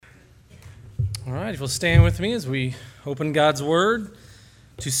All right, if you'll stand with me as we open God's Word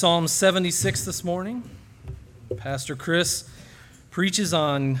to Psalm 76 this morning. Pastor Chris preaches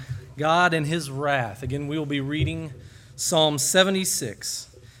on God and His wrath. Again, we will be reading Psalm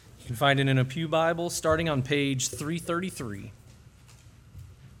 76. You can find it in a pew Bible starting on page 333.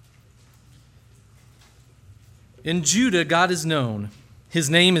 In Judah, God is known.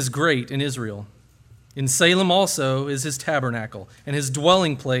 His name is great in Israel. In Salem also is His tabernacle, and His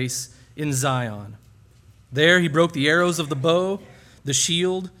dwelling place in Zion. There He broke the arrows of the bow, the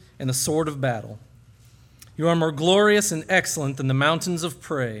shield, and the sword of battle. You are more glorious and excellent than the mountains of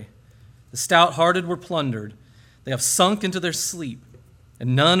prey. The stout-hearted were plundered. They have sunk into their sleep,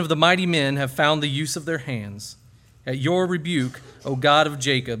 and none of the mighty men have found the use of their hands. At your rebuke, O God of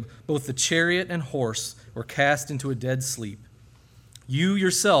Jacob, both the chariot and horse were cast into a dead sleep. You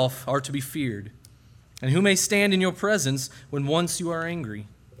yourself are to be feared. And who may stand in your presence when once you are angry?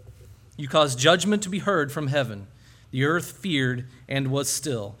 You caused judgment to be heard from heaven. The earth feared and was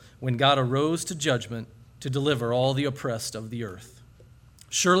still when God arose to judgment to deliver all the oppressed of the earth.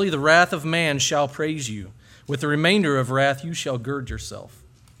 Surely the wrath of man shall praise you. With the remainder of wrath you shall gird yourself.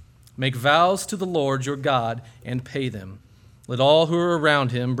 Make vows to the Lord your God and pay them. Let all who are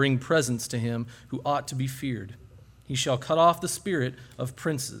around him bring presents to him who ought to be feared. He shall cut off the spirit of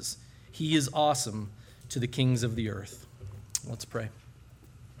princes. He is awesome to the kings of the earth. Let's pray.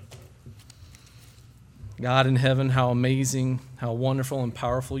 God in heaven, how amazing, how wonderful and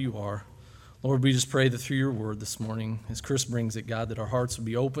powerful you are. Lord, we just pray that through your word this morning, as Chris brings it, God, that our hearts would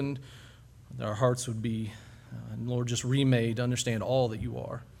be opened, that our hearts would be, Lord, just remade to understand all that you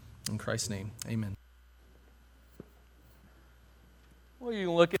are. In Christ's name, amen. Well, you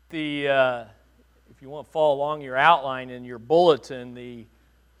can look at the, if you want to follow along your outline in your bulletin, the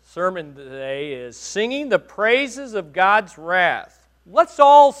sermon today is Singing the Praises of God's Wrath. Let's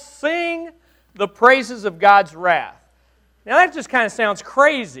all sing the praises of God's wrath. Now that just kind of sounds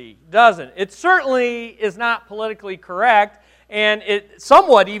crazy, doesn't it? It certainly is not politically correct, and it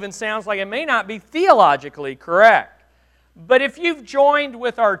somewhat even sounds like it may not be theologically correct. But if you've joined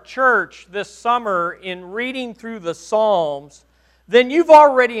with our church this summer in reading through the Psalms, then you've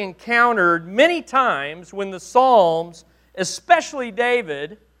already encountered many times when the Psalms, especially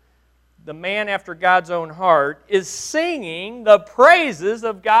David, the man after God's own heart, is singing the praises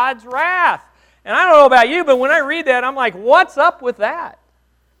of God's wrath. And I don't know about you, but when I read that, I'm like, what's up with that?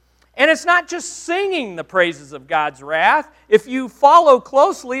 And it's not just singing the praises of God's wrath. If you follow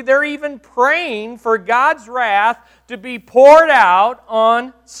closely, they're even praying for God's wrath to be poured out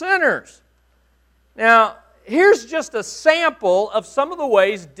on sinners. Now, here's just a sample of some of the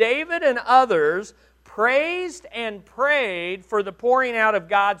ways David and others praised and prayed for the pouring out of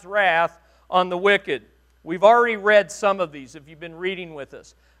God's wrath on the wicked. We've already read some of these if you've been reading with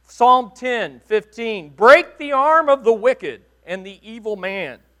us. Psalm 10:15, break the arm of the wicked and the evil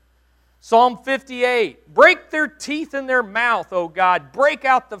man. Psalm 58, break their teeth in their mouth, O God. Break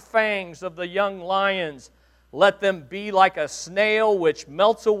out the fangs of the young lions. Let them be like a snail which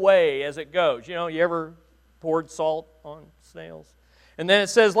melts away as it goes. You know, you ever poured salt on snails? And then it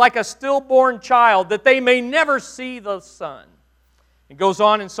says, like a stillborn child, that they may never see the sun. It goes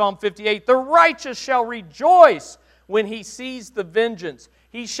on in Psalm 58, the righteous shall rejoice when he sees the vengeance.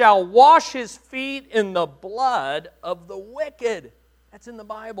 He shall wash his feet in the blood of the wicked. That's in the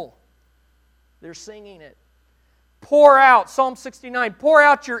Bible. They're singing it. Pour out, Psalm 69, pour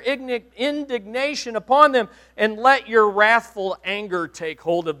out your indignation upon them and let your wrathful anger take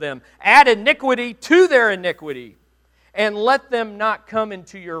hold of them. Add iniquity to their iniquity and let them not come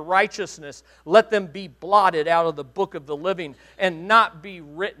into your righteousness. Let them be blotted out of the book of the living and not be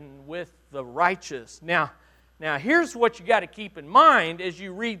written with the righteous. Now, here's what you got to keep in mind as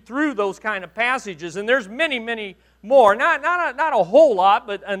you read through those kind of passages, and there's many, many more. Not a whole lot,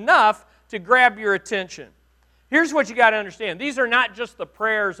 but enough to grab your attention. Here's what you got to understand. These are not just the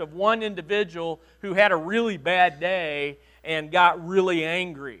prayers of one individual who had a really bad day and got really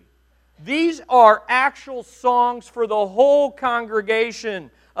angry. These are actual songs for the whole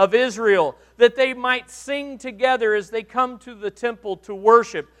congregation of Israel that they might sing together as they come to the temple to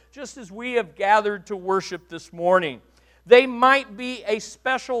worship, just as we have gathered to worship this morning. They might be a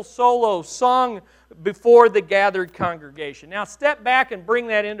special solo sung before the gathered congregation. Now step back and bring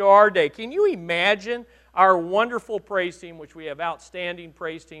that into our day. Can you imagine our wonderful praise team, which we have outstanding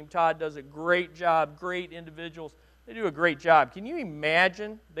praise team. Todd does a great job, great individuals. They do a great job. Can you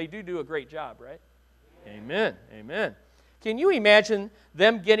imagine? They do a great job, right? Amen, amen. Can you imagine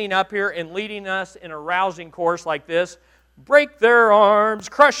them getting up here and leading us in a rousing chorus like this? Break their arms,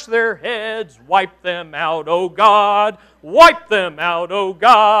 crush their heads, wipe them out, O God. Wipe them out, O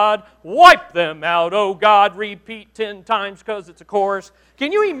God. Wipe them out, O God. Repeat 10 times because it's a chorus.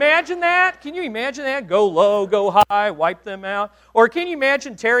 Can you imagine that? Can you imagine that? Go low, go high, wipe them out. Or can you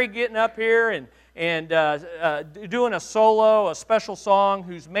imagine Terry getting up here and doing a solo, a special song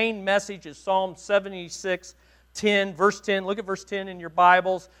whose main message is Psalm 76:10, verse 10. Look at verse 10 in your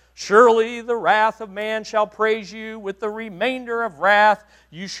Bibles. Surely the wrath of man shall praise you. With the remainder of wrath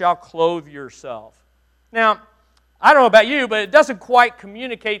you shall clothe yourself. Now, I don't know about you, but it doesn't quite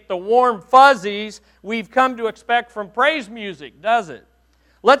communicate the warm fuzzies we've come to expect from praise music, does it?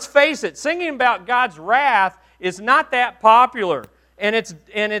 Let's face it, singing about God's wrath is not that popular.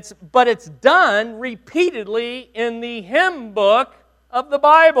 But it's done repeatedly in the hymn book of the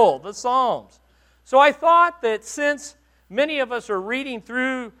Bible, the Psalms. So I thought that since many of us are reading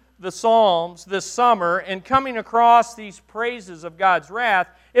through the Psalms this summer and coming across these praises of God's wrath,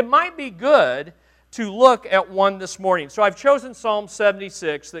 it might be good to look at one this morning. So I've chosen Psalm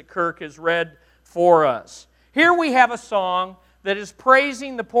 76 that Kirk has read for us. Here we have a song that is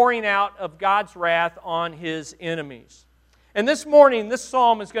praising the pouring out of God's wrath on His enemies. And this morning, this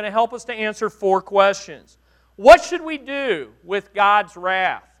psalm is going to help us to answer 4 questions. What should we do with God's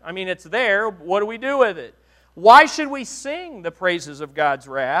wrath? I mean, it's there. What do we do with it? Why should we sing the praises of God's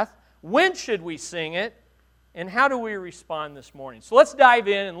wrath? When should we sing it? And how do we respond this morning? So let's dive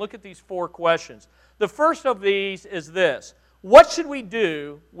in and look at these 4 questions. The first of these is this. What should we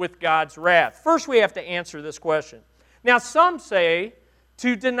do with God's wrath? First, we have to answer this question. Now, some say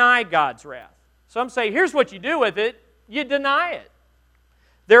to deny God's wrath. Some say, here's what you do with it. You deny it.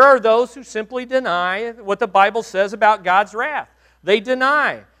 There are those who simply deny what the Bible says about God's wrath. They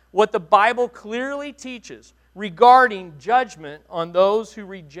deny what the Bible clearly teaches regarding judgment on those who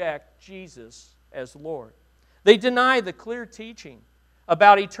reject Jesus as Lord. They deny the clear teaching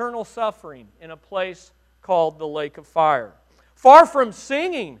about eternal suffering in a place called the lake of fire. Far from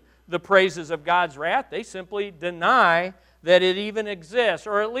singing the praises of God's wrath, they simply deny that it even exists,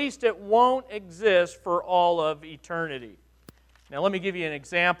 or at least it won't exist for all of eternity. Now let me give you an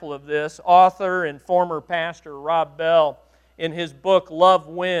example of this. Author and former pastor Rob Bell, in his book Love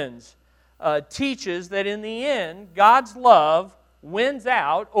Wins, teaches that in the end, God's love wins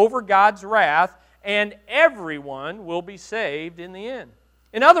out over God's wrath, and everyone will be saved in the end.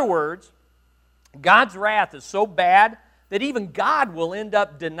 In other words, God's wrath is so bad that even God will end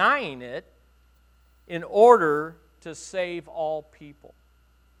up denying it in order to save all people.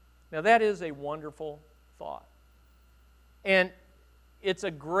 Now that is a wonderful thought. And it's a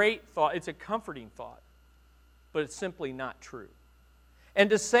great thought. It's a comforting thought. But it's simply not true. And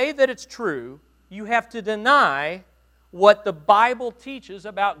to say that it's true, you have to deny what the Bible teaches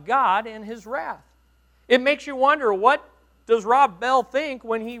about God and His wrath. It makes you wonder, what does Rob Bell think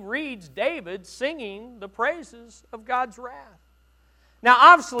when he reads David singing the praises of God's wrath? Now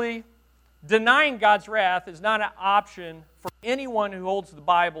obviously, denying God's wrath is not an option for anyone who holds the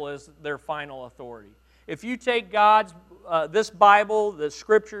Bible as their final authority. If you take this Bible, the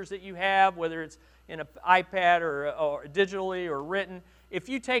scriptures that you have, whether it's in an iPad or digitally or written, if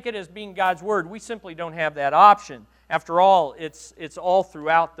you take it as being God's Word, we simply don't have that option. After all, it's all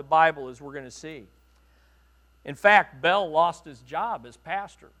throughout the Bible, as we're going to see. In fact, Bell lost his job as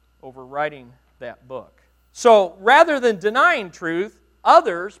pastor over writing that book. So rather than denying truth,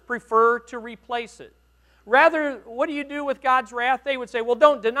 others prefer to replace it. Rather, what do you do with God's wrath? They would say, well,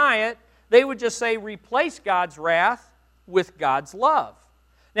 don't deny it. They would just say, replace God's wrath with God's love.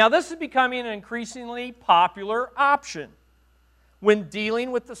 Now, this is becoming an increasingly popular option when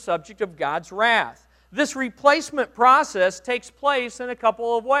dealing with the subject of God's wrath. This replacement process takes place in a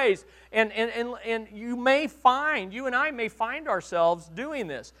couple of ways. And you and I may find ourselves doing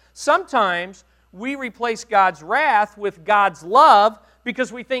this. Sometimes we replace God's wrath with God's love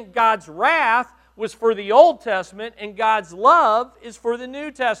because we think God's wrath was for the Old Testament and God's love is for the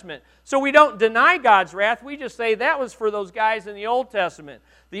New Testament. So we don't deny God's wrath. We just say that was for those guys in the Old Testament.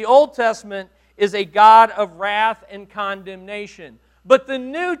 The Old Testament is a God of wrath and condemnation. But the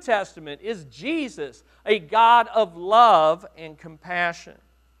New Testament is Jesus, a God of love and compassion.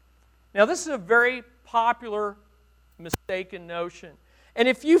 Now, this is a very popular mistaken notion. And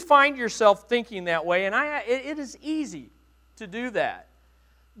if you find yourself thinking that way, and it is easy to do that,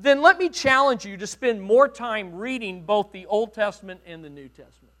 then let me challenge you to spend more time reading both the Old Testament and the New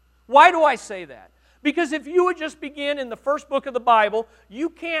Testament. Why do I say that? Because if you would just begin in the first book of the Bible, you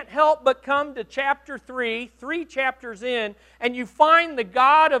can't help but come to chapter 3 chapters in, and you find the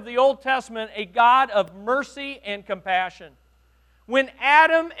God of the Old Testament a God of mercy and compassion. When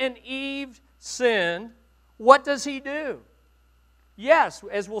Adam and Eve sinned, what does He do? Yes,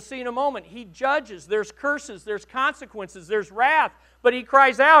 as we'll see in a moment, he judges. There's curses, there's consequences, there's wrath. But he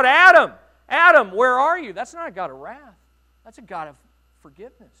cries out, Adam, Adam, where are you? That's not a God of wrath. That's a God of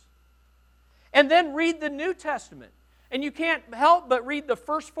forgiveness. And then read the New Testament. And you can't help but read the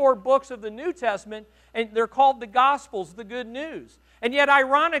first 4 books of the New Testament, and they're called the Gospels, the good news. And yet,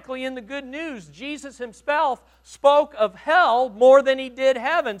 ironically, in the good news, Jesus himself spoke of hell more than he did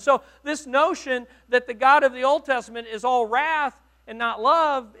heaven. So this notion that the God of the Old Testament is all wrath and not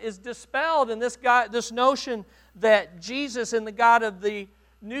love is dispelled. And this notion that Jesus and the God of the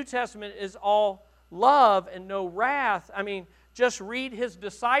New Testament is all love and no wrath. I mean, just read his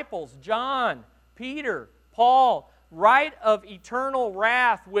disciples, John, Peter, Paul, write of eternal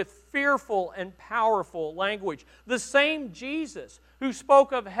wrath with fearful and powerful language. The same Jesus who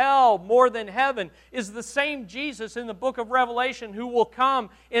spoke of hell more than heaven is the same Jesus in the book of Revelation who will come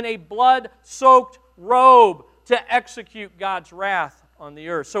in a blood-soaked robe to execute God's wrath on the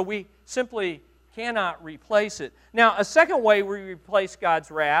earth. So we simply cannot replace it. Now, a second way we replace God's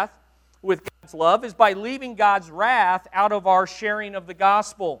wrath with God's love is by leaving God's wrath out of our sharing of the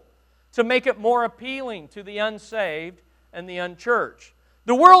gospel to make it more appealing to the unsaved and the unchurched.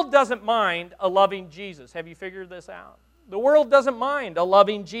 The world doesn't mind a loving Jesus. Have you figured this out? The world doesn't mind a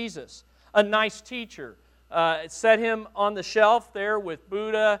loving Jesus, a nice teacher. Set him on the shelf there with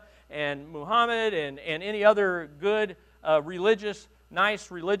Buddha and Muhammad and any other good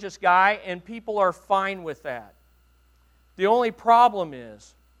nice religious guy, and people are fine with that. The only problem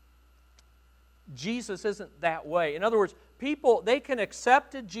is Jesus isn't that way. In other words, people, they can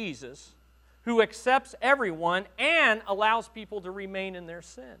accept a Jesus who accepts everyone and allows people to remain in their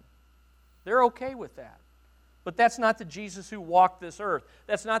sin. They're okay with that. But that's not the Jesus who walked this earth.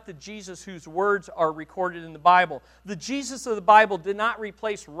 That's not the Jesus whose words are recorded in the Bible. The Jesus of the Bible did not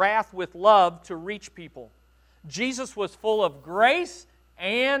replace wrath with love to reach people. Jesus was full of grace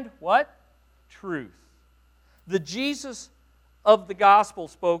and what? Truth. The Jesus of the gospel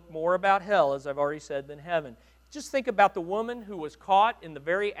spoke more about hell, as I've already said, than heaven. Just think about the woman who was caught in the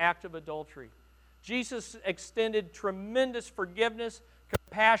very act of adultery. Jesus extended tremendous forgiveness,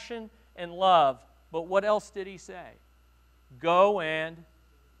 compassion, and love. But what else did he say? Go and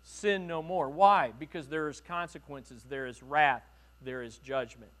sin no more. Why? Because there is consequences, there is wrath, there is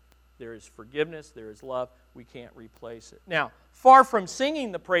judgment, there is forgiveness, there is love. We can't replace it. Now, far from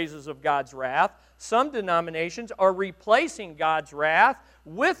singing the praises of God's wrath, some denominations are replacing God's wrath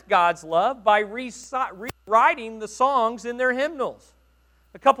with God's love by rewriting the songs in their hymnals.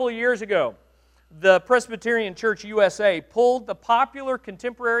 A couple of years ago, the Presbyterian Church USA pulled the popular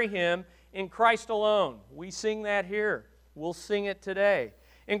contemporary hymn, In Christ Alone. We sing that here. We'll sing it today.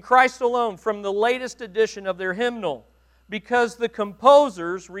 In Christ Alone, from the latest edition of their hymnal, because the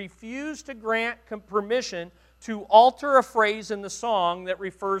composers refused to grant permission to alter a phrase in the song that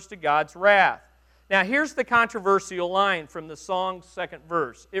refers to God's wrath. Now, here's the controversial line from the song's second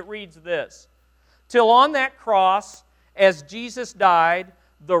verse. It reads this: Till on that cross, as Jesus died,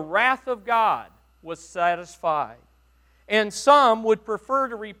 the wrath of God was satisfied. And some would prefer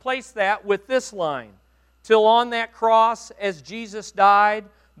to replace that with this line: Till on that cross, as Jesus died,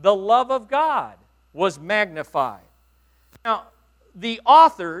 the love of God was magnified. Now, the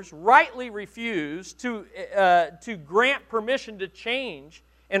authors rightly refused to grant permission to change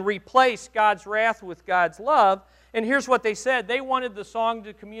and replace God's wrath with God's love. And here's what they said. They wanted the song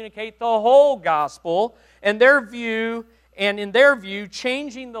to communicate the whole gospel, and in their view,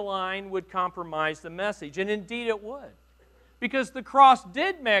 changing the line would compromise the message. And indeed it would. Because the cross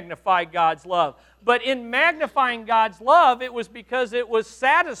did magnify God's love. But in magnifying God's love, it was because it was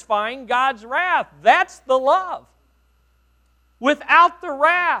satisfying God's wrath. That's the love. Without the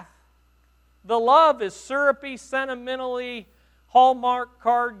wrath, the love is syrupy, sentimentally, Hallmark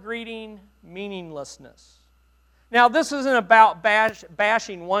card greeting meaninglessness. Now, this isn't about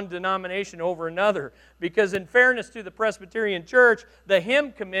bashing one denomination over another, because in fairness to the Presbyterian Church, the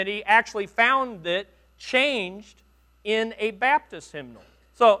hymn committee actually found it changed in a Baptist hymnal.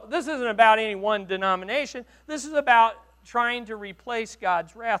 So this isn't about any one denomination. This is about trying to replace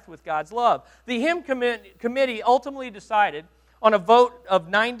God's wrath with God's love. The hymn committee ultimately decided on a vote of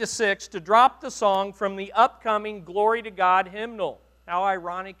 9-6 to drop the song from the upcoming Glory to God hymnal. How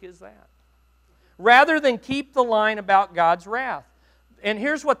ironic is that? Rather than keep the line about God's wrath. And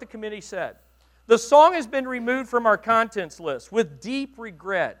here's what the committee said. The song has been removed from our contents list with deep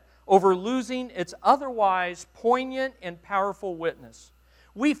regret over losing its otherwise poignant and powerful witness.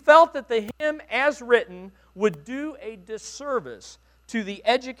 We felt that the hymn as written would do a disservice to the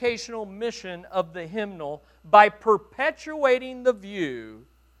educational mission of the hymnal by perpetuating the view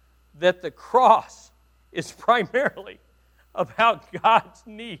that the cross is primarily about God's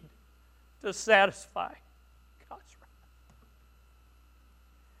need to satisfy God's wrath.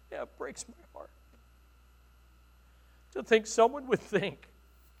 Yeah, it breaks my heart to think someone would think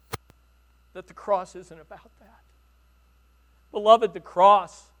that the cross isn't about that. Beloved, the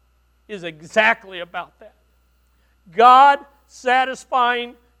cross is exactly about that. God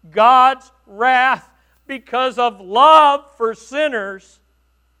satisfying God's wrath because of love for sinners.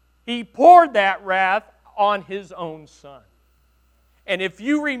 He poured that wrath on His own Son. And if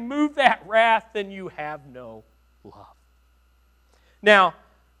you remove that wrath, then you have no love. Now,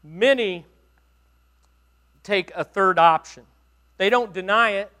 many take a third option. They don't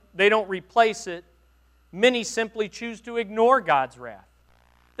deny it. They don't replace it. Many simply choose to ignore God's wrath.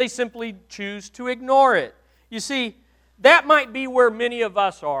 They simply choose to ignore it. You see, that might be where many of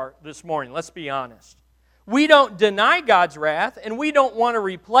us are this morning, let's be honest. We don't deny God's wrath, and we don't want to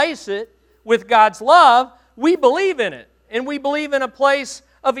replace it with God's love. We believe in it, and we believe in a place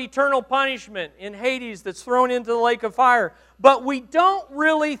of eternal punishment in Hades that's thrown into the lake of fire. But we don't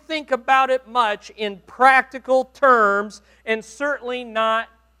really think about it much in practical terms, and certainly not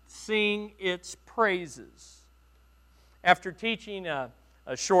sing its praises. After teaching a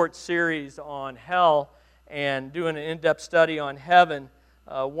short series on hell and doing an in-depth study on heaven,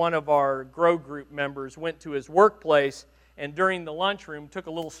 one of our Grow Group members went to his workplace and during the lunchroom took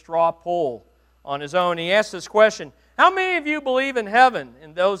a little straw poll on his own. He asked this question, how many of you believe in heaven?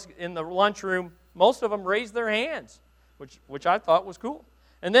 And those in the lunchroom, most of them raised their hands, which I thought was cool.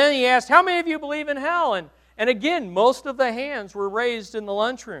 And then he asked, how many of you believe in hell? And again, most of the hands were raised in the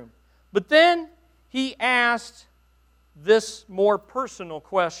lunchroom. But then he asked this more personal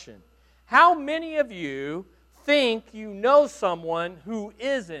question. How many of you think you know someone who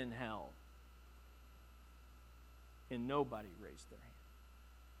is in hell? And nobody raised their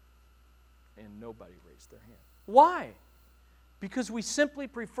hand. Why? Because we simply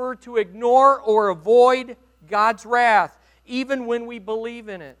prefer to ignore or avoid God's wrath, even when we believe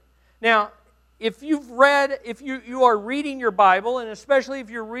in it. Now, if you are reading your Bible, and especially if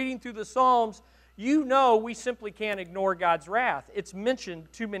you're reading through the Psalms, you know we simply can't ignore God's wrath. It's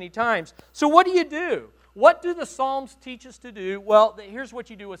mentioned too many times. So what do? What do the Psalms teach us to do? Well, here's what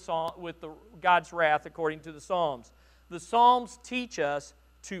you do with God's wrath according to the Psalms. The Psalms teach us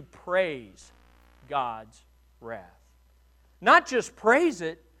to praise God's wrath. Not just praise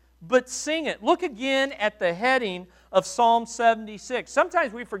it, but sing it. Look again at the heading of Psalm 76.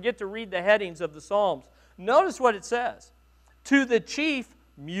 Sometimes we forget to read the headings of the Psalms. Notice what it says. To the chief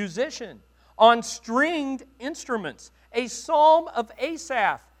musician on stringed instruments, a psalm of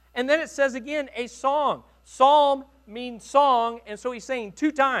Asaph. And then it says again, a song. Psalm means song, and so he's saying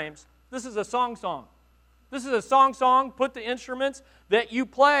 2 times, this is a song. This is a song. Put the instruments that you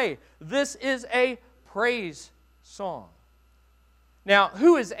play. This is a praise song. Now,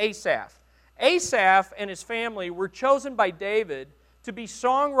 who is Asaph? Asaph and his family were chosen by David to be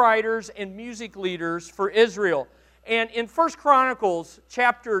songwriters and music leaders for Israel. And in 1 Chronicles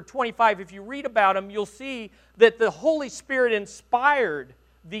chapter 25, if you read about them, you'll see that the Holy Spirit inspired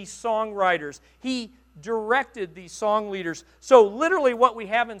these songwriters. He directed these song leaders. So literally what we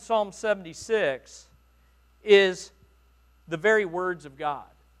have in Psalm 76 is the very words of God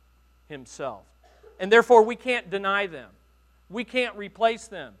Himself. And therefore we can't deny them. We can't replace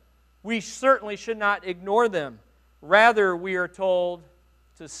them. We certainly should not ignore them. Rather, we are told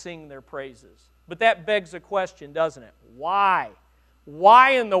to sing their praises. But that begs a question, doesn't it? Why?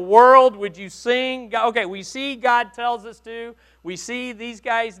 Why in the world would you sing? Okay, we see God tells us to. We see these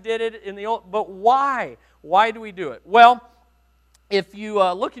guys did it in the old, but why? Why do we do it? Well, if you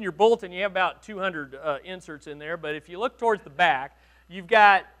look in your bulletin, you have about 200 inserts in there, but if you look towards the back, you've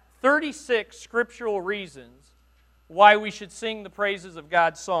got 36 scriptural reasons why we should sing the praises of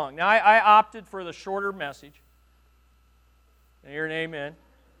God's song. Now, I opted for the shorter message. Hear an amen.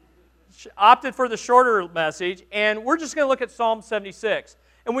 Opted for the shorter message, and we're just going to look at Psalm 76.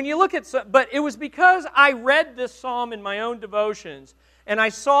 And when you look at, but it was because I read this psalm in my own devotions, and I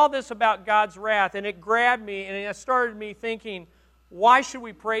saw this about God's wrath, and it grabbed me, and it started me thinking, why should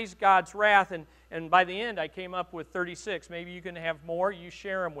we praise God's wrath? And by the end, I came up with 36. Maybe you can have more. You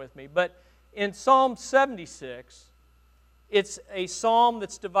share them with me. But in Psalm 76, it's a psalm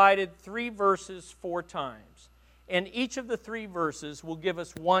that's divided 3 verses 4 times. And each of the 3 verses will give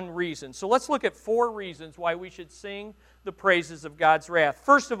us one reason. So let's look at 4 reasons why we should sing the praises of God's wrath.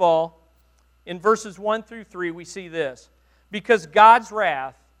 First of all, in verses 1 through 3, we see this. Because God's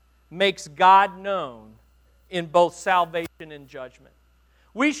wrath makes God known in both salvation and judgment.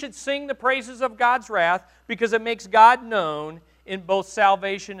 We should sing the praises of God's wrath because it makes God known in both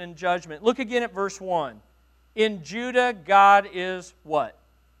salvation and judgment. Look again at verse 1. In Judah, God is what?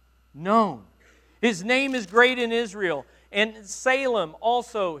 Known. His name is great in Israel. And Salem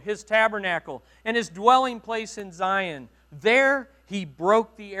also his tabernacle, and his dwelling place in Zion. There he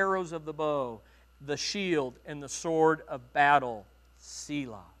broke the arrows of the bow, the shield, and the sword of battle.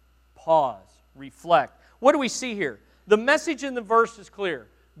 Selah. Pause. Reflect. What do we see here? The message in the verse is clear.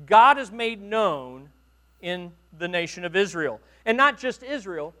 God is made known in the nation of Israel. And not just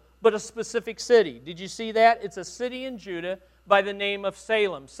Israel, but a specific city. Did you see that? It's a city in Judah by the name of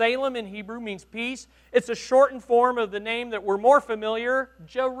Salem. Salem in Hebrew means peace. It's a shortened form of the name that we're more familiar,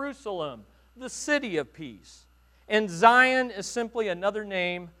 Jerusalem, the city of peace. And Zion is simply another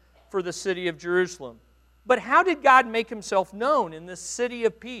name for the city of Jerusalem. But how did God make himself known in this city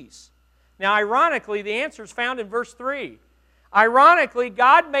of peace? Now, ironically, the answer is found in verse 3. Ironically,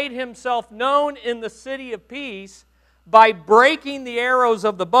 God made himself known in the city of peace by breaking the arrows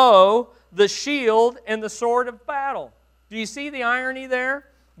of the bow, the shield, and the sword of battle. Do you see the irony there?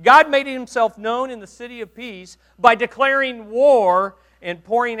 God made himself known in the city of peace by declaring war and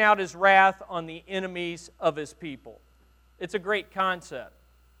pouring out his wrath on the enemies of his people. It's a great concept.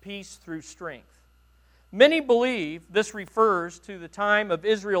 Peace through strength. Many believe this refers to the time of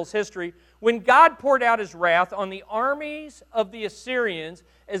Israel's history when God poured out his wrath on the armies of the Assyrians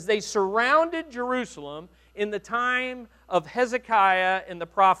as they surrounded Jerusalem in the time of Hezekiah and the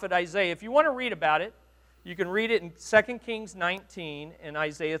prophet Isaiah. If you want to read about it, you can read it in 2 Kings 19 and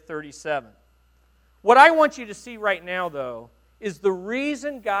Isaiah 37. What I want you to see right now, though, is the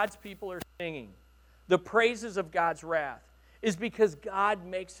reason God's people are singing the praises of God's wrath is because God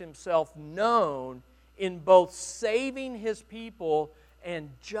makes himself known in both saving his people and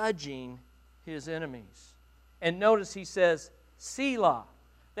judging his enemies. And notice he says, Selah.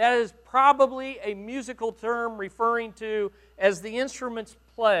 That is probably a musical term referring to, as the instruments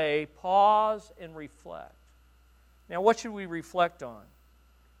play, pause and reflect. Now, what should we reflect on?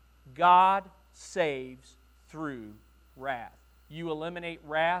 God saves through wrath. You eliminate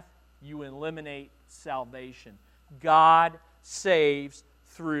wrath, you eliminate salvation. God saves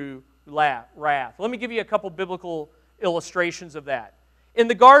through wrath. Let me give you a couple biblical illustrations of that. In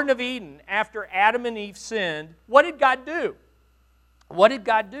the Garden of Eden, after Adam and Eve sinned, what did God do? What did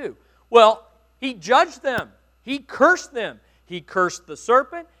God do? Well, he judged them. He cursed them. He cursed the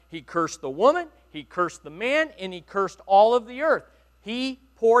serpent, he cursed the woman, he cursed the man, and he cursed all of the earth. He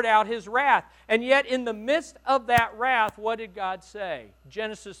poured out his wrath. And yet in the midst of that wrath, what did God say?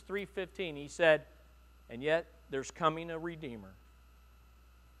 Genesis 3:15, he said, and yet there's coming a Redeemer.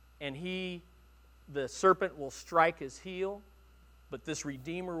 And the serpent will strike his heel, but this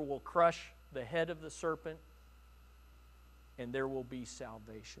Redeemer will crush the head of the serpent, and there will be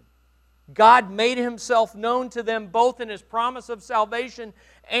salvation. God made himself known to them both in his promise of salvation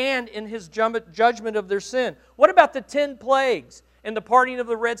and in his judgment of their sin. What about the 10 plagues and the parting of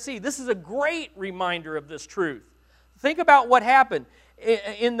the Red Sea? This is a great reminder of this truth. Think about what happened.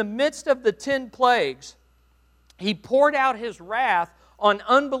 In the midst of the 10 plagues, he poured out his wrath on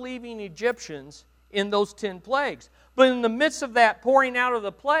unbelieving Egyptians in those 10 plagues. But in the midst of that pouring out of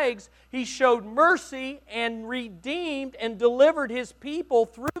the plagues, he showed mercy and redeemed and delivered his people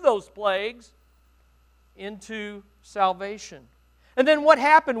through those plagues into salvation. And then what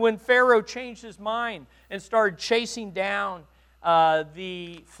happened when Pharaoh changed his mind and started chasing down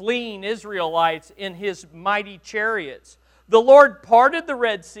the fleeing Israelites in his mighty chariots? The Lord parted the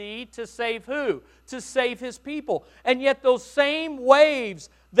Red Sea to save who? To save his people. And yet those same waves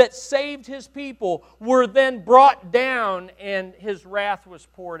that saved his people were then brought down and his wrath was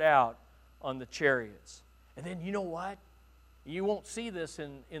poured out on the chariots. And then you know what? You won't see this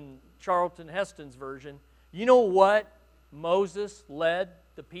in Charlton Heston's version. You know what Moses led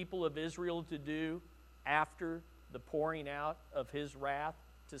the people of Israel to do after the pouring out of his wrath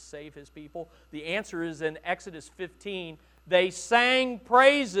to save his people? The answer is in Exodus 15. They sang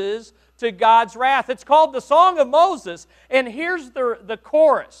praises to God's wrath. It's called the Song of Moses. And here's the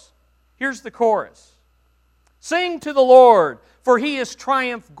chorus. Here's the chorus. Sing to the Lord, for he has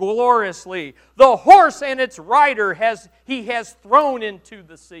triumphed gloriously. The horse and its rider he has thrown into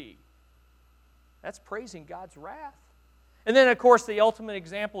the sea. That's praising God's wrath. And then, of course, the ultimate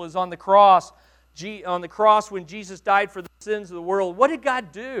example is on the cross. On the cross when Jesus died for the sins of the world. What did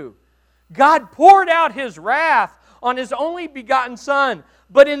God do? God poured out his wrath on his only begotten Son.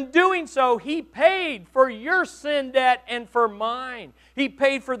 But in doing so, he paid for your sin debt and for mine. He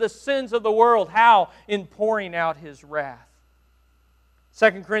paid for the sins of the world. How? In pouring out his wrath.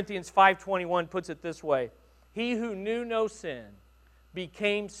 2 Corinthians 5:21 puts it this way. He who knew no sin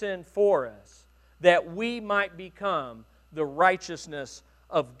became sin for us, that we might become the righteousness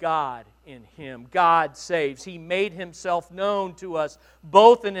of God in him. God saves. He made himself known to us,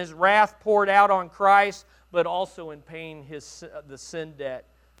 both in his wrath poured out on Christ, but also in paying the sin debt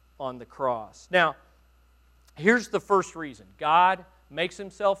on the cross. Now, here's the first reason. God makes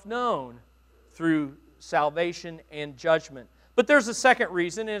himself known through salvation and judgment. But there's a second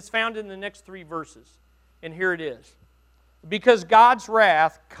reason, and it's found in the next 3 verses. And here it is. Because God's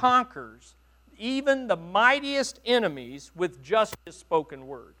wrath conquers even the mightiest enemies with just his spoken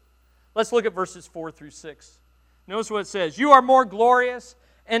word. Let's look at verses 4 through 6. Notice what it says. You are more glorious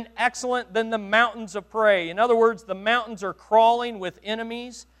and excellent than the mountains of prey. In other words, the mountains are crawling with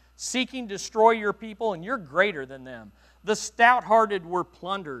enemies, seeking to destroy your people, and you're greater than them. The stout-hearted were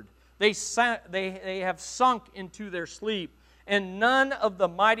plundered. They have sunk into their sleep, and none of the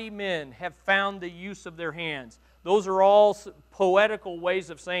mighty men have found the use of their hands. Those are all poetical ways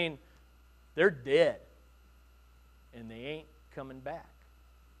of saying they're dead, and they ain't coming back.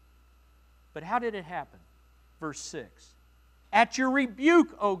 But how did it happen? Verse 6. At your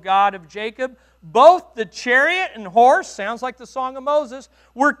rebuke, O God of Jacob, both the chariot and horse, sounds like the Song of Moses,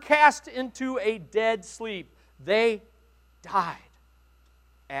 were cast into a dead sleep. They died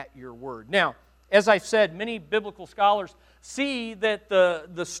at your word. Now, as I've said, many biblical scholars see that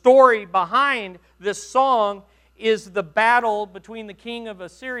the story behind this song is the battle between the king of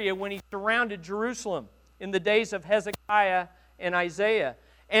Assyria when he surrounded Jerusalem in the days of Hezekiah and Isaiah.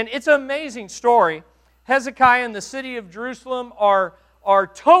 And it's an amazing story. Hezekiah and the city of Jerusalem are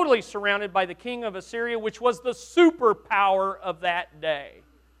totally surrounded by the king of Assyria, which was the superpower of that day.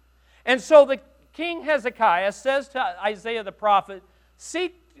 And so the king Hezekiah says to Isaiah the prophet,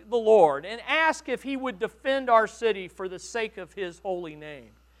 seek the Lord and ask if he would defend our city for the sake of his holy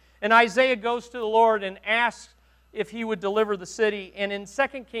name. And Isaiah goes to the Lord and asks if he would deliver the city. And in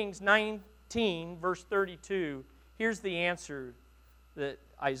 2 Kings 19, verse 32, here's the answer that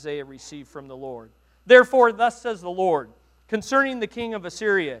Isaiah received from the Lord. Therefore, thus says the Lord, concerning the king of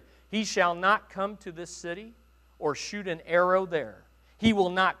Assyria, he shall not come to this city or shoot an arrow there. He will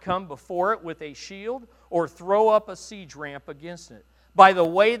not come before it with a shield or throw up a siege ramp against it. By the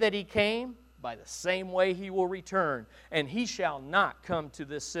way that he came, by the same way he will return, and he shall not come to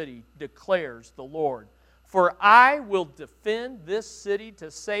this city, declares the Lord. For I will defend this city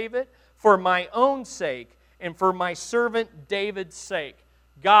to save it for my own sake and for my servant David's sake.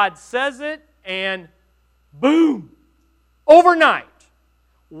 God says it, and boom! Overnight,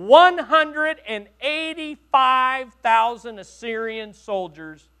 185,000 Assyrian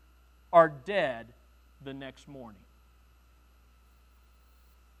soldiers are dead the next morning.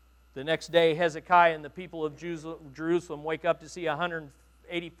 The next day, Hezekiah and the people of Jerusalem wake up to see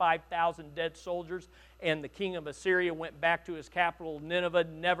 185,000 dead soldiers, and the king of Assyria went back to his capital, Nineveh,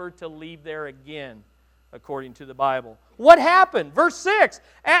 never to leave there again, according to the Bible. What happened? Verse 6,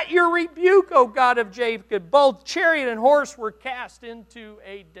 at your rebuke, O God of Jacob, both chariot and horse were cast into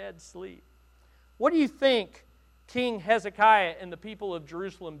a dead sleep. What do you think King Hezekiah and the people of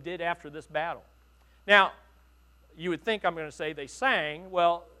Jerusalem did after this battle? Now, you would think I'm going to say they sang.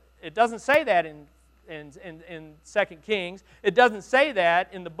 Well, it doesn't say that in 2 Kings. It doesn't say that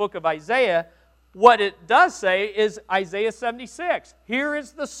in the book of Isaiah. What it does say is Isaiah 76. Here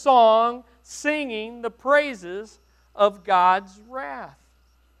is the song singing the praises of God's wrath.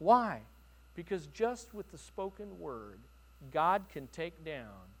 Why? Because just with the spoken word, God can take down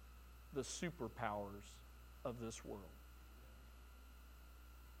the superpowers of this world.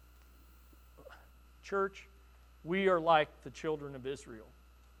 Church, we are like the children of Israel.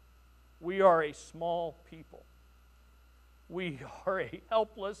 We are a small people. We are a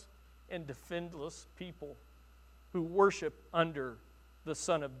helpless and defenseless people who worship under the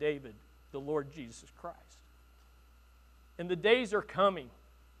Son of David, the Lord Jesus Christ. And the days are coming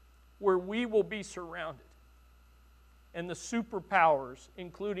where we will be surrounded, and the superpowers,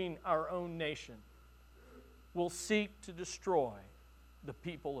 including our own nation, will seek to destroy the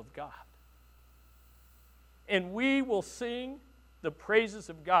people of God. And we will sing the praises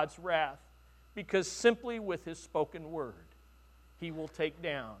of God's wrath because simply with his spoken word, he will take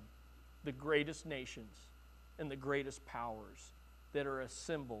down the greatest nations and the greatest powers that are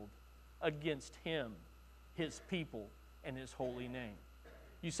assembled against him, his people, and his holy name.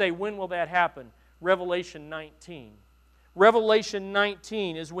 You say, when will that happen? Revelation 19. Revelation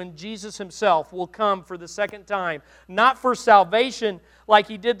 19 is when Jesus himself will come for the second time, not for salvation like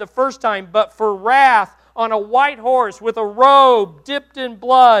he did the first time, but for wrath on a white horse with a robe dipped in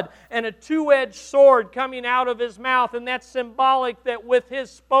blood and a two-edged sword coming out of his mouth. And that's symbolic that with his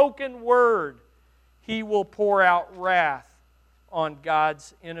spoken word, he will pour out wrath on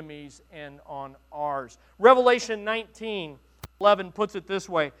God's enemies and on ours. Revelation 19 11 puts it this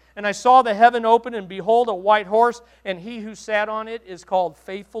way, "And I saw the heaven open, and behold, a white horse, and he who sat on it is called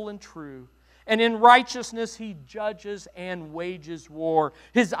Faithful and True. And in righteousness he judges and wages war.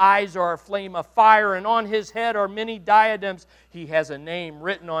 His eyes are a flame of fire, and on his head are many diadems. He has a name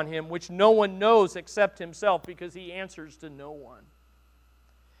written on him which no one knows except himself, because he answers to no one.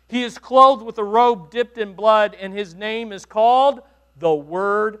 He is clothed with a robe dipped in blood, and his name is called the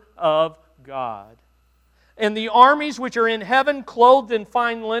Word of God. And the armies which are in heaven, clothed in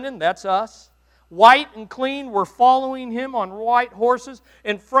fine linen," that's us, "white and clean, were following him on white horses,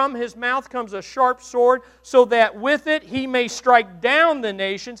 and from his mouth comes a sharp sword, so that with it he may strike down the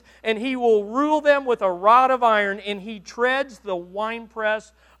nations, and he will rule them with a rod of iron, and he treads the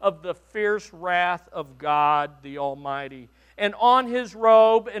winepress of the fierce wrath of God the Almighty. And on his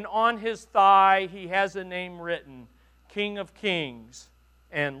robe and on his thigh he has a name written, King of Kings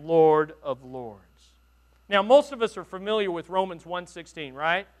and Lord of Lords." Now, most of us are familiar with Romans 1:16,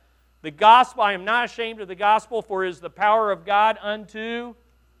 right? The gospel, "I am not ashamed of the gospel, for it is the power of God unto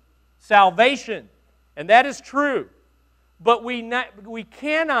salvation." And that is true. But we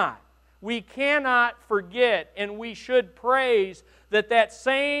cannot forget, and we should praise that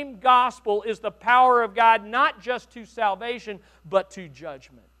same gospel is the power of God, not just to salvation, but to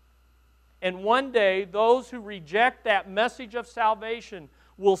judgment. And one day, those who reject that message of salvation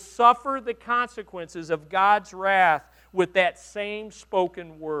will suffer the consequences of God's wrath with that same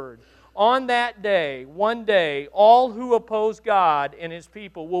spoken word. On that day, one day, all who oppose God and His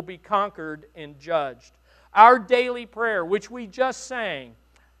people will be conquered and judged. Our daily prayer, which we just sang,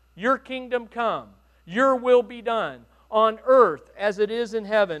 "Your kingdom come, your will be done, on earth as it is in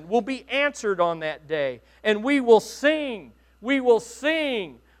heaven," will be answered on that day. And we will sing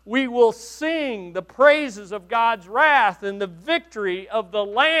the praises of God's wrath and the victory of the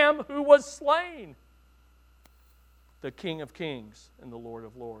Lamb who was slain, the King of Kings and the Lord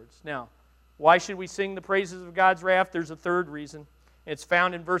of Lords. Now, why should we sing the praises of God's wrath? There's a third reason. It's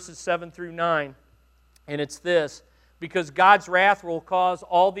found in verses 7 through 9. And it's this: because God's wrath will cause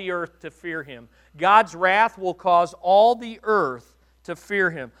all the earth to fear Him. God's wrath will cause all the earth to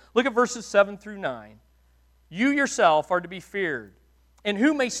fear Him. Look at verses 7 through 9. "You yourself are to be feared. And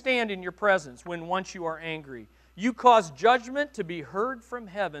who may stand in your presence when once you are angry? You caused judgment to be heard from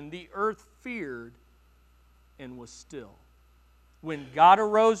heaven. The earth feared and was still, when God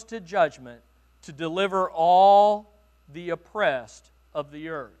arose to judgment to deliver all the oppressed of the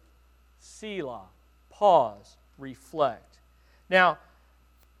earth." Selah. Pause. Reflect. Now,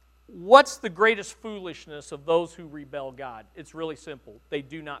 what's the greatest foolishness of those who rebel God? It's really simple. They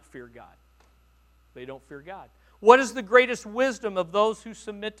do not fear God. They don't fear God. What is the greatest wisdom of those who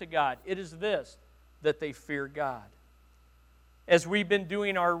submit to God? It is this, that they fear God. As we've been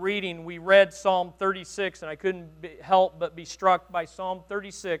doing our reading, we read Psalm 36, and I couldn't help but be struck by Psalm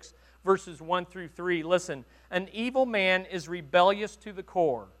 36, verses 1 through 3. Listen, "An evil man is rebellious to the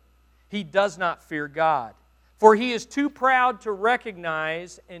core. He does not fear God, for he is too proud to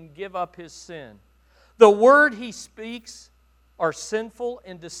recognize and give up his sin. The word he speaks are sinful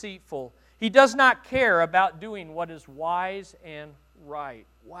and deceitful. He does not care about doing what is wise and right."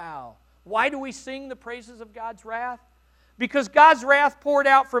 Wow. Why do we sing the praises of God's wrath? Because God's wrath poured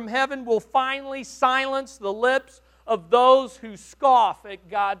out from heaven will finally silence the lips of those who scoff at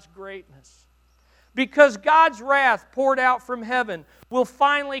God's greatness. Because God's wrath poured out from heaven will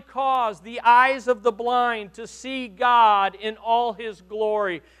finally cause the eyes of the blind to see God in all His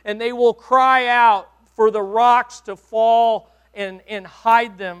glory, and they will cry out for the rocks to fall and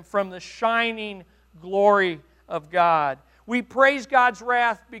hide them from the shining glory of God. We praise God's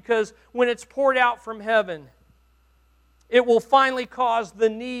wrath because when it's poured out from heaven, it will finally cause the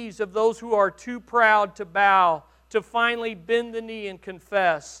knees of those who are too proud to bow to finally bend the knee and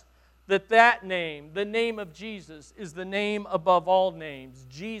confess that name, the name of Jesus, is the name above all names.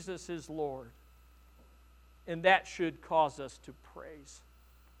 Jesus is Lord. And that should cause us to praise.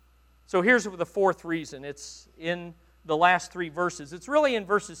 So here's the fourth reason. It's in the last three verses. It's really in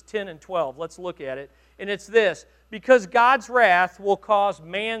verses 10 and 12. Let's look at it. And it's this: because God's wrath will cause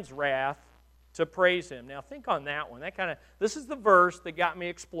man's wrath to praise Him. Now think on that one. This is the verse that got me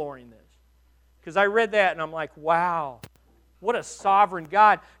exploring this. Because I read that and I'm like, wow, what a sovereign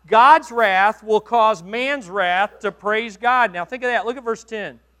God. God's wrath will cause man's wrath to praise God. Now think of that. Look at verse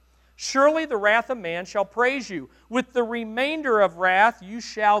 10. "Surely the wrath of man shall praise you. With the remainder of wrath you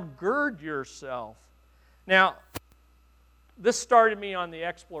shall gird yourself." Now, this started me on the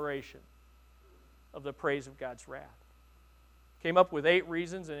exploration of the praise of God's wrath. Came up with 8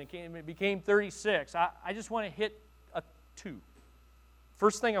 reasons, and it became 36. I just want to hit 2.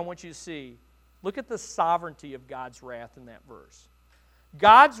 First thing I want you to see Look at the sovereignty of God's wrath in that verse.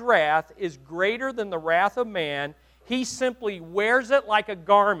 God's wrath is greater than the wrath of man. He simply wears it like a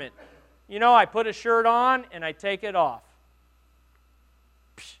garment. You know, I put a shirt on and I take it off.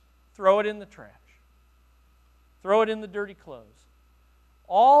 Psh, throw it in the trash. Throw it in the dirty clothes.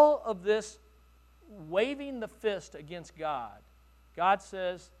 All of this waving the fist against God, God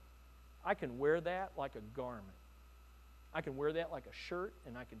says, I can wear that like a garment. I can wear that like a shirt,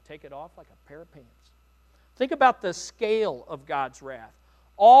 and I can take it off like a pair of pants. Think about the scale of God's wrath.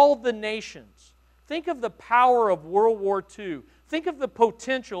 All the nations. Think of the power of World War II. Think of the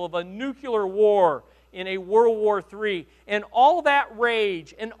potential of a nuclear war in a World War III. And all that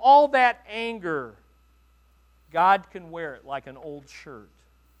rage and all that anger, God can wear it like an old shirt.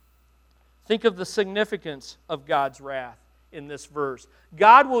 Think of the significance of God's wrath in this verse.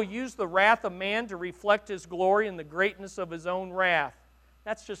 God will use the wrath of man to reflect His glory and the greatness of His own wrath.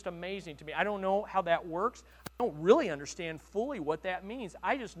 That's just amazing to me. I don't know how that works. I don't really understand fully what that means.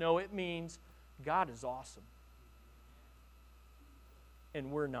 I just know it means God is awesome.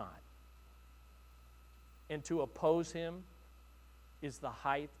 And we're not. And to oppose Him is the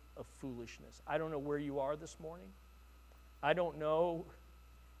height of foolishness. I don't know where you are this morning. I don't know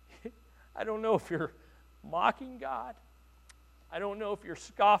if you're mocking God. I don't know if you're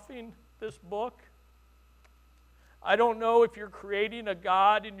scoffing this book. I don't know if you're creating a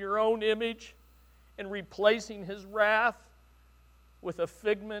God in your own image and replacing His wrath with a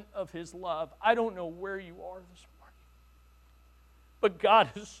figment of His love. I don't know where you are this morning. But God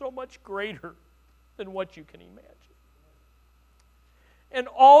is so much greater than what you can imagine. And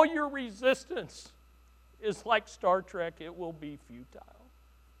all your resistance is like Star Trek, it will be futile.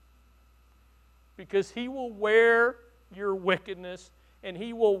 Because He will wear your wickedness, and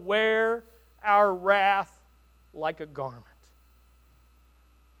He will wear our wrath like a garment.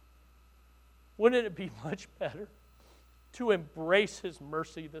 Wouldn't it be much better to embrace His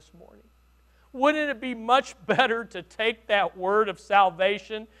mercy this morning? Wouldn't it be much better to take that word of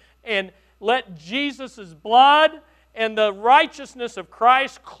salvation and let Jesus' blood and the righteousness of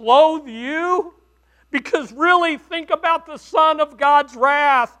Christ clothe you? Because really, think about the Son of God's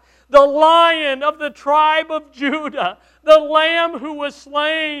wrath, the Lion of the tribe of Judah, the Lamb who was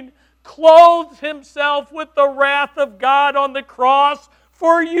slain, clothed Himself with the wrath of God on the cross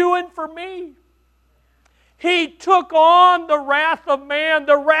for you and for me. He took on the wrath of man.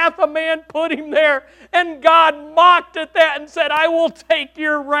 The wrath of man put Him there. And God mocked at that and said, I will take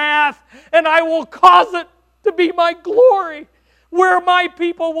your wrath and I will cause it to be my glory, where my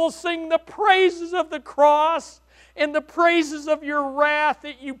people will sing the praises of the cross and the praises of your wrath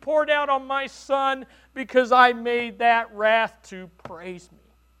that you poured out on my Son, because I made that wrath to praise me.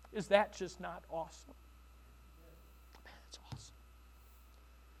 Is that just not awesome? Man, it's awesome.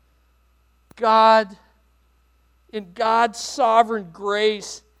 God, in God's sovereign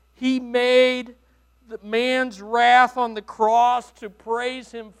grace, He made the man's wrath on the cross to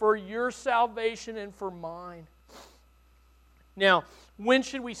praise Him for your salvation and for mine. Now, when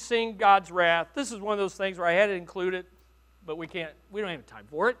should we sing God's wrath? This is one of those things where I had to include it, but we don't have time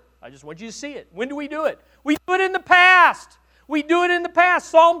for it. I just want you to see it. When do we do it? We do it in the past. We do it in the past.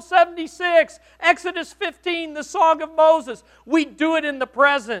 Psalm 76, Exodus 15, the Song of Moses. We do it in the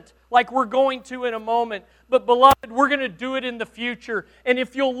present, like we're going to in a moment. But beloved, we're going to do it in the future. And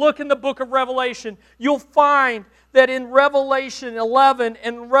if you'll look in the book of Revelation, you'll find that in Revelation 11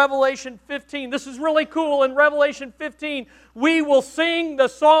 and Revelation 15, this is really cool, in Revelation 15, we will sing the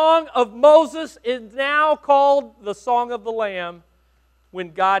Song of Moses. It's now called the Song of the Lamb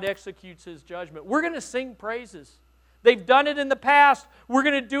when God executes His judgment. We're going to sing praises. They've done it in the past. We're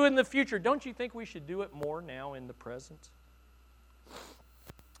going to do it in the future. Don't you think we should do it more now in the present?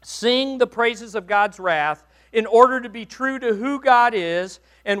 Sing the praises of God's wrath in order to be true to who God is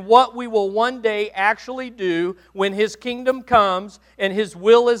and what we will one day actually do when His kingdom comes and His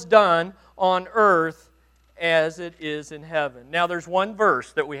will is done on earth as it is in heaven. Now there's one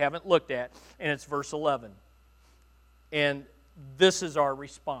verse that we haven't looked at, and it's verse 11. And this is our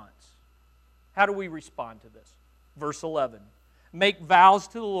response. How do we respond to this? Verse 11. Make vows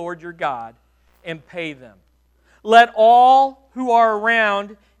to the Lord your God and pay them. Let all who are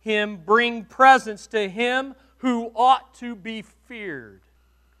around Him bring presents to Him who ought to be feared.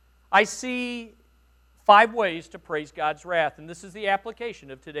 I see 5 ways to praise God's wrath, and this is the application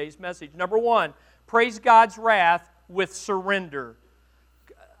of today's message. Number 1, praise God's wrath with surrender.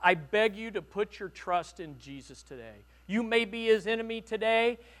 I beg you to put your trust in Jesus today. You may be His enemy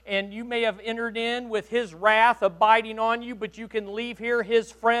today, and you may have entered in with His wrath abiding on you, but you can leave here His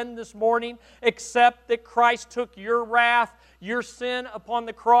friend this morning. Accept that Christ took your wrath, your sin upon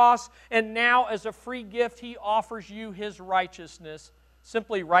the cross, and now as a free gift, He offers you His righteousness.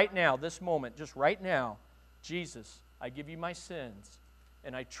 Simply right now, this moment, just right now, Jesus, I give you my sins,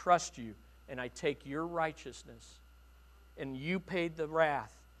 and I trust you, and I take your righteousness, and you paid the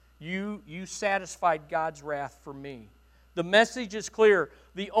wrath. You satisfied God's wrath for me. The message is clear.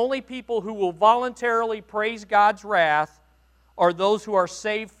 The only people who will voluntarily praise God's wrath are those who are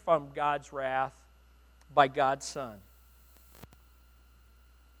saved from God's wrath by God's Son.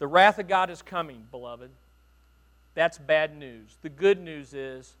 The wrath of God is coming, beloved. That's bad news. The good news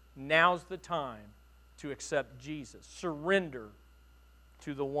is now's the time to accept Jesus. Surrender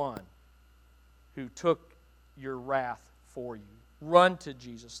to the one who took your wrath for you. Run to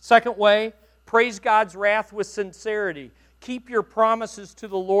Jesus. Second way, praise God's wrath with sincerity. Keep your promises to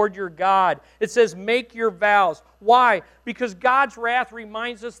the Lord your God. It says, make your vows. Why? Because God's wrath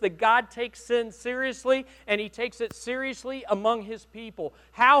reminds us that God takes sin seriously, and He takes it seriously among His people.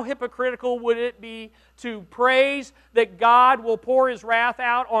 How hypocritical would it be to praise that God will pour His wrath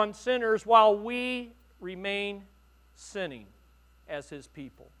out on sinners while we remain sinning as His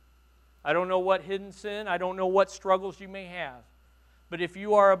people? I don't know what hidden sin, I don't know what struggles you may have, but if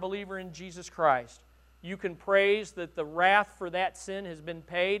you are a believer in Jesus Christ, you can praise that the wrath for that sin has been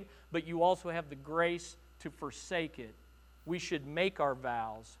paid, but you also have the grace to forsake it. We should make our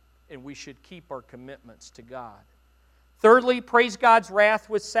vows, and we should keep our commitments to God. Thirdly, praise God's wrath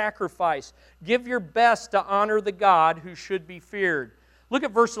with sacrifice. Give your best to honor the God who should be feared. Look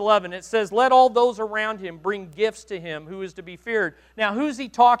at verse 11. It says, let all those around him bring gifts to him who is to be feared. Now, who's he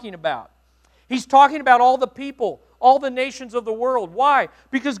talking about? He's talking about all the people, all the nations of the world. Why?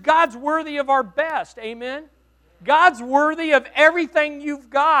 Because God's worthy of our best. Amen? God's worthy of everything you've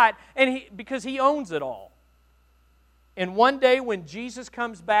got, and because He owns it all. And one day when Jesus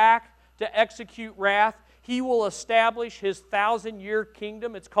comes back to execute wrath, He will establish His 1,000-year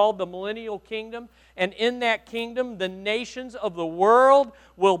kingdom. It's called the millennial kingdom. And in that kingdom, the nations of the world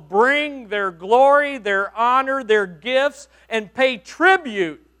will bring their glory, their honor, their gifts, and pay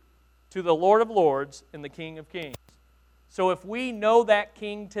tribute to the Lord of Lords and the King of Kings. So if we know that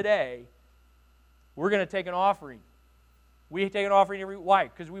King today, we're going to take an offering. We take an offering every week. Why?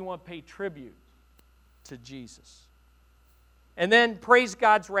 Because we want to pay tribute to Jesus. And then praise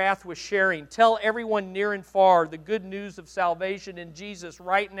God's wrath with sharing. Tell everyone near and far the good news of salvation in Jesus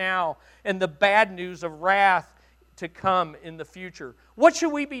right now and the bad news of wrath to come in the future. What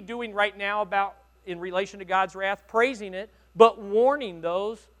should we be doing right now in relation to God's wrath? Praising it, but warning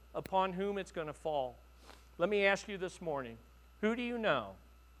those upon whom it's going to fall. Let me ask you this morning, who do you know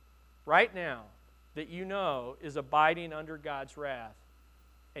right now that you know is abiding under God's wrath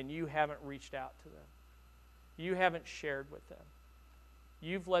and you haven't reached out to them? You haven't shared with them.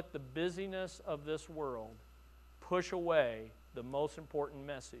 You've let the busyness of this world push away the most important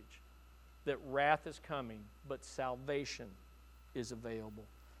message, that wrath is coming, but salvation is available.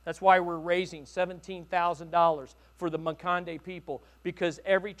 That's why we're raising $17,000 for the Makande people, because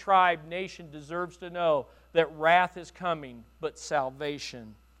every tribe, nation deserves to know that wrath is coming, but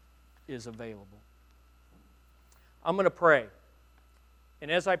salvation is available. I'm going to pray.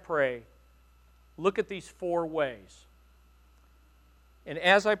 And as I pray, look at these 4 ways. And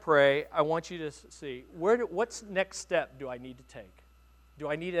as I pray, I want you to see, what's next step do I need to take? Do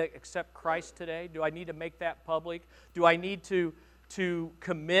I need to accept Christ today? Do I need to make that public? Do I need to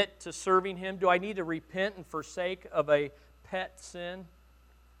commit to serving Him? Do I need to repent and forsake of a pet sin?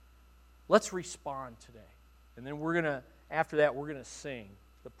 Let's respond today. And then after that, we're going to sing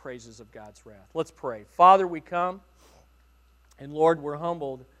the praises of God's wrath. Let's pray. Father, we come, and Lord, we're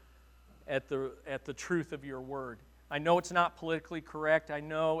humbled at the truth of your word. I know it's not politically correct. I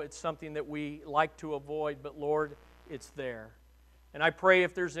know it's something that we like to avoid, but Lord, it's there. And I pray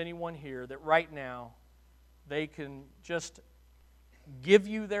if there's anyone here that right now they can just give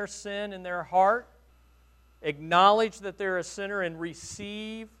you their sin in their heart, acknowledge that they're a sinner, and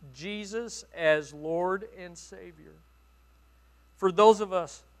receive Jesus as Lord and Savior. For those of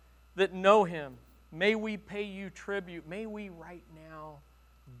us that know Him, may we pay you tribute. May we right now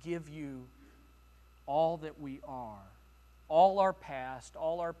give you all that we are, all our past,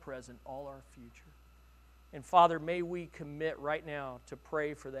 all our present, all our future. And Father, may we commit right now to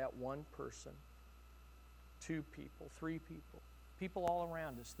pray for that one person, 2 people, 3 people, people all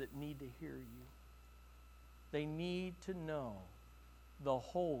around us that need to hear you. They need to know the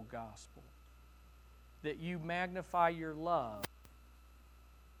whole gospel, that you magnify your love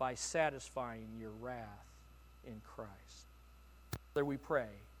by satisfying your wrath in Christ. Father, we pray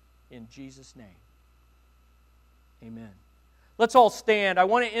in Jesus' name. Amen. Let's all stand. I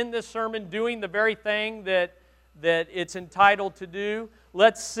want to end this sermon doing the very thing that that it's entitled to do.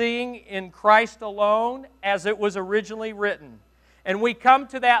 Let's sing in Christ alone as it was originally written. And we come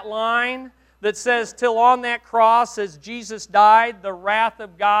to that line that says, till on that cross as Jesus died, the wrath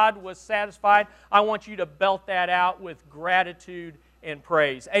of God was satisfied. I want you to belt that out with gratitude and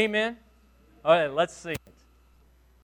praise. Amen? All right, let's sing.